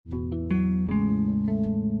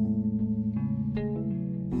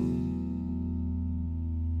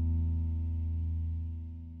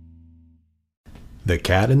The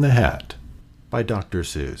Cat in the Hat by Dr.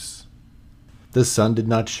 Seuss. The sun did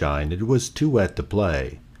not shine, it was too wet to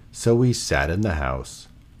play, so we sat in the house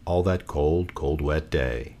all that cold, cold, wet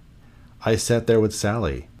day. I sat there with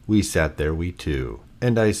Sally, we sat there we two,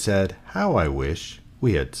 and I said, how I wish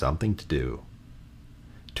we had something to do.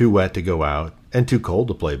 Too wet to go out, and too cold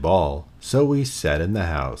to play ball, so we sat in the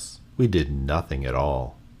house, we did nothing at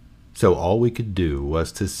all. So all we could do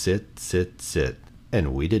was to sit,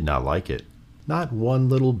 and we did not like it. Not one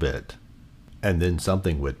little bit. And then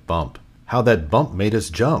something would bump. How that bump made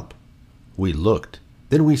us jump! We looked.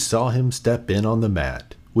 Then we saw him step in on the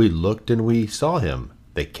mat. We looked and we saw him,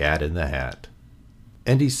 the Cat in the Hat.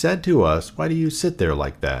 And he said to us, why do you sit there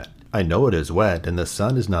like that? I know it is wet and the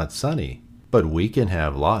sun is not sunny, but we can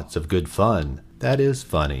have lots of good fun. That is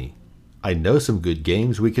funny. I know some good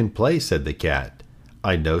games we can play, said the Cat.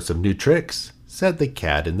 I know some new tricks, said the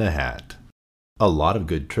Cat in the Hat. A lot of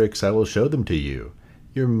good tricks, I will show them to you.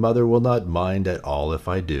 Your mother will not mind at all if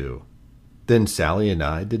I do. Then Sally and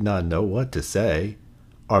I did not know what to say.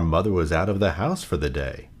 Our mother was out of the house for the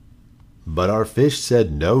day. But our fish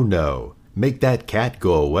said, no, no, make that cat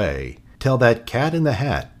go away. Tell that Cat in the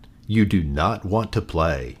Hat you do not want to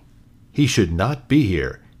play. He should not be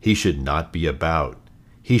here, he should not be about.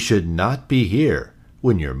 He should not be here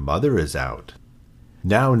when your mother is out.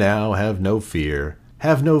 Now, have no fear.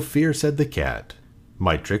 Have no fear, said the Cat.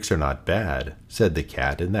 My tricks are not bad, said the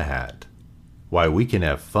Cat in the Hat. Why, we can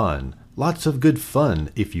have fun, lots of good fun,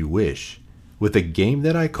 if you wish, with a game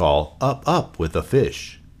that I call Up, Up with a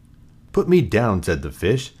Fish. Put me down, said the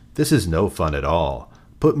fish, this is no fun at all.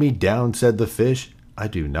 Put me down, said the fish, I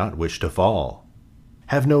do not wish to fall.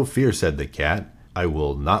 Have no fear, said the Cat, I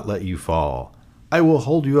will not let you fall. I will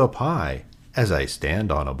hold you up high, as I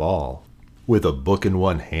stand on a ball, with a book in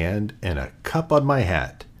one hand and a cup on my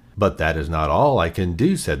hat. But that is not all I can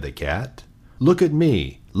do, said the Cat. Look at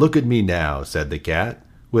me now, said the Cat,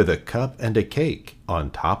 with a cup and a cake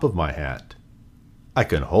on top of my hat. I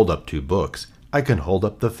can hold up 2 books, I can hold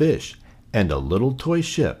up the fish, and a little toy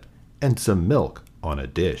ship, and some milk on a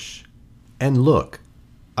dish. And look,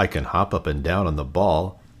 I can hop up and down on the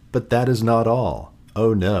ball, but that is not all.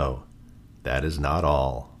 Oh no, that is not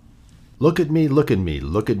all. Look at me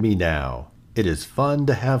now. It is fun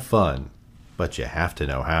to have fun, but you have to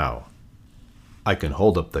know how. I can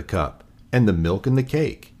hold up the cup, and the milk and the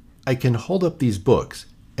cake. I can hold up these books,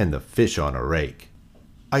 and the fish on a rake.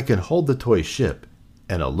 I can hold the toy ship,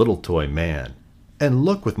 and a little toy man. And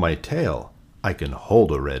look with my tail, I can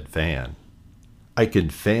hold a red fan. I can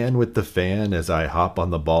fan with the fan as I hop on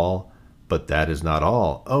the ball, but that is not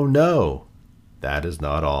all. Oh no, that is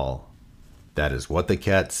not all. That is what the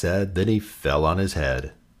Cat said, then he fell on his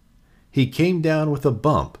head. He came down with a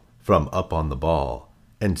bump from up on the ball,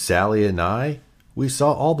 and Sally and I, we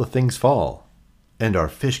saw all the things fall. And our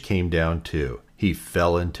fish came down too, he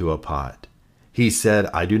fell into a pot. He said,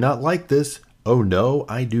 I do not like this, oh no,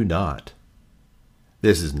 I do not.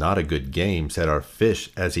 This is not a good game, said our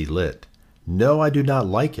fish as he lit. No, I do not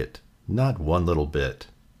like it, not one little bit.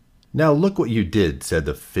 Now look what you did, said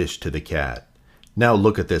the fish to the Cat. Now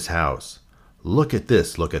look at this house. Look at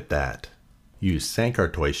this, look at that. You sank our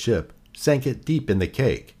toy ship, sank it deep in the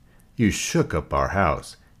cake. You shook up our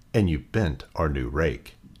house, and you bent our new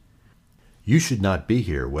rake. You should not be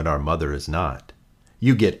here when our mother is not.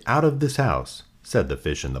 You get out of this house, said the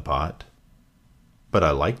fish in the pot. But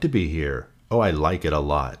I like to be here, oh, I like it a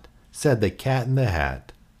lot, said the Cat in the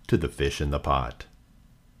Hat to the fish in the pot.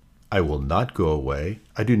 I will not go away,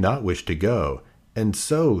 I do not wish to go, and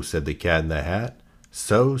so, said the Cat in the Hat,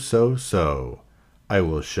 so, I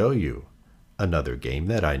will show you another game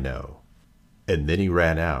that I know. And then he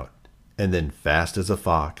ran out, and then fast as a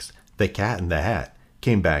fox, the Cat in the Hat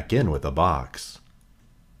came back in with a box.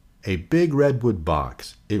 A big redwood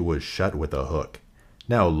box, it was shut with a hook.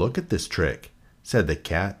 Now look at this trick, said the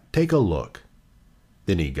Cat, take a look.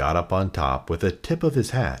 Then he got up on top with the tip of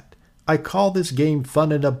his hat. I call this game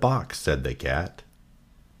fun in a box, said the Cat.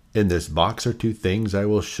 In this box are 2 things I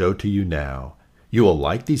will show to you now. You will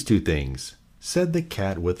like these 2 things, said the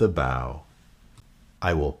Cat with a bow.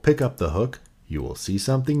 I will pick up the hook, you will see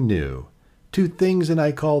something new. 2 things and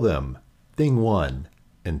I call them Thing 1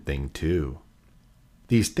 and Thing 2.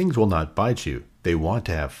 These things will not bite you, they want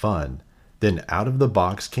to have fun. Then out of the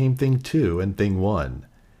box came Thing 2 and Thing 1.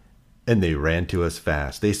 And they ran to us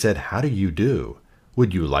fast, they said, how do you do?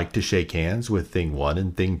 Would you like to shake hands with Thing 1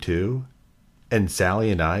 and Thing 2? And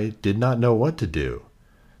Sally and I did not know what to do.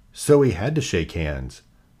 So we had to shake hands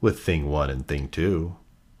with Thing 1 and Thing 2.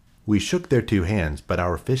 We shook their 2 hands, but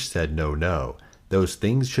our fish said, no, no, those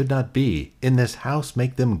things should not be, in this house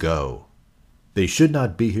make them go. They should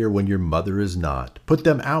not be here when your mother is not. Put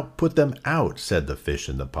them out, said the fish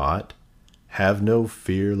in the pot. Have no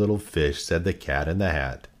fear, little fish, said the cat in the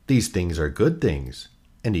hat. These things are good things,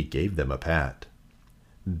 and he gave them a pat.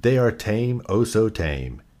 They are tame, oh so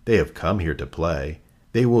tame. They have come here to play.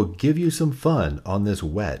 They will give you some fun on this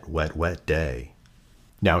wet, wet, wet day.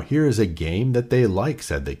 Now here is a game that they like,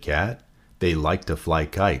 said the cat. They like to fly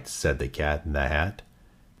kites, said the cat in the hat.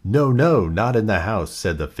 No, no, not in the house,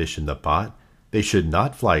 said the fish in the pot. They should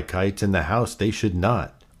not fly kites in the house, they should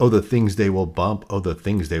not. Oh, the things they will bump, oh, the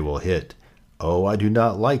things they will hit. Oh, I do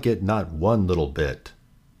not like it, not one little bit.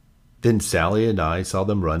 Then Sally and I saw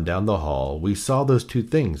them run down the hall. We saw those two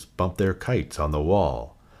things bump their kites on the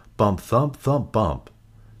wall. Bump, thump, thump, bump,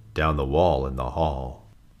 down the wall in the hall.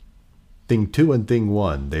 Thing 2 and Thing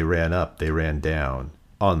 1, they ran up, they ran down.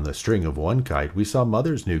 On the string of one kite we saw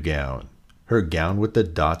Mother's new gown. Her gown with the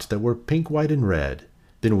dots that were pink, white, and red.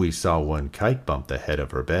 Then we saw one kite bump the head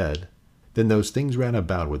of her bed. Then those things ran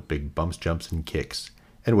about with big bumps, jumps, and kicks,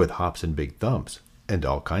 and with hops and big thumps, and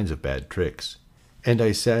all kinds of bad tricks. And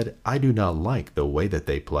I said, I do not like the way that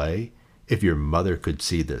they play. If your mother could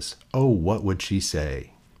see this, oh, what would she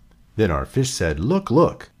say? Then our fish said, look,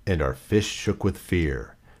 look, and our fish shook with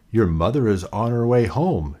fear. Your mother is on her way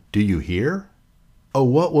home, do you hear? Oh,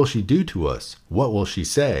 what will she do to us? What will she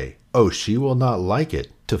say? Oh, she will not like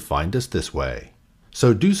it to find us this way.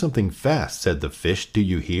 So do something fast, said the fish, do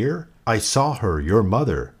you hear? I saw her, your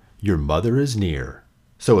mother is near.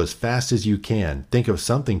 So as fast as you can, think of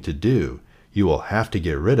something to do. You will have to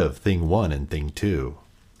get rid of Thing 1 and Thing 2.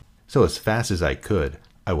 So as fast as I could,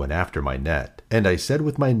 I went after my net, and I said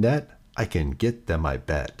with my net, I can get them, I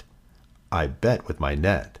bet. I bet with my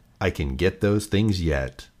net, I can get those things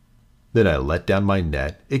yet. Then I let down my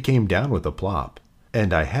net, it came down with a plop,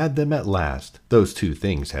 and I had them at last, those two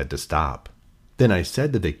things had to stop. Then I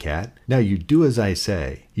said to the cat, now you do as I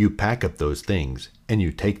say, you pack up those things, and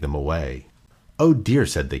you take them away. Oh dear,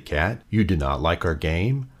 said the cat, you do not like our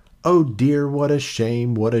game? Oh dear, what a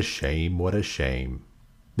shame, what a shame, what a shame.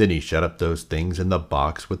 Then he shut up those things in the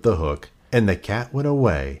box with the hook, and the cat went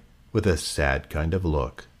away with a sad kind of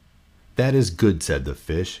look. That is good, said the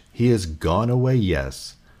fish, he has gone away,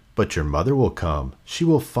 yes. But your mother will come, she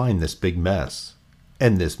will find this big mess.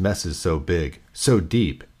 And this mess is so big, so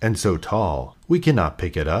deep, and so tall, we cannot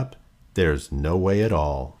pick it up, there's no way at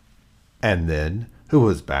all. And then, who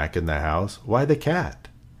was back in the house? Why, the cat.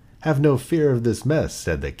 Have no fear of this mess,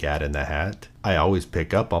 said the cat in the hat. I always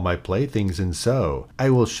pick up all my playthings and so I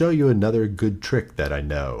will show you another good trick that I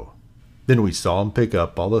know. Then we saw him pick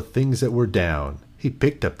up all the things that were down. He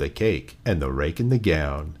picked up the cake, and the rake and the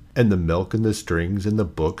gown, and the milk and the strings and the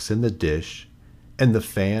books and the dish, and the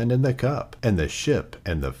fan and the cup, and the ship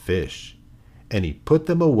and the fish. And he put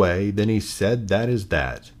them away, then he said that is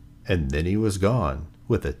that, and then he was gone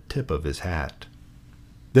with a tip of his hat.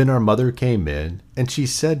 Then our mother came in, and she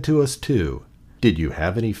said to us two, did you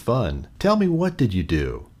have any fun? Tell me, what did you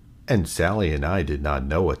do? And Sally and I did not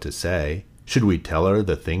know what to say. Should we tell her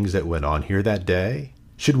the things that went on here that day?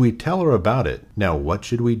 Should we tell her about it? Now what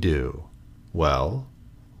should we do? Well,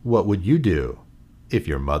 what would you do if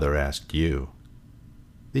your mother asked you?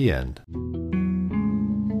 The end.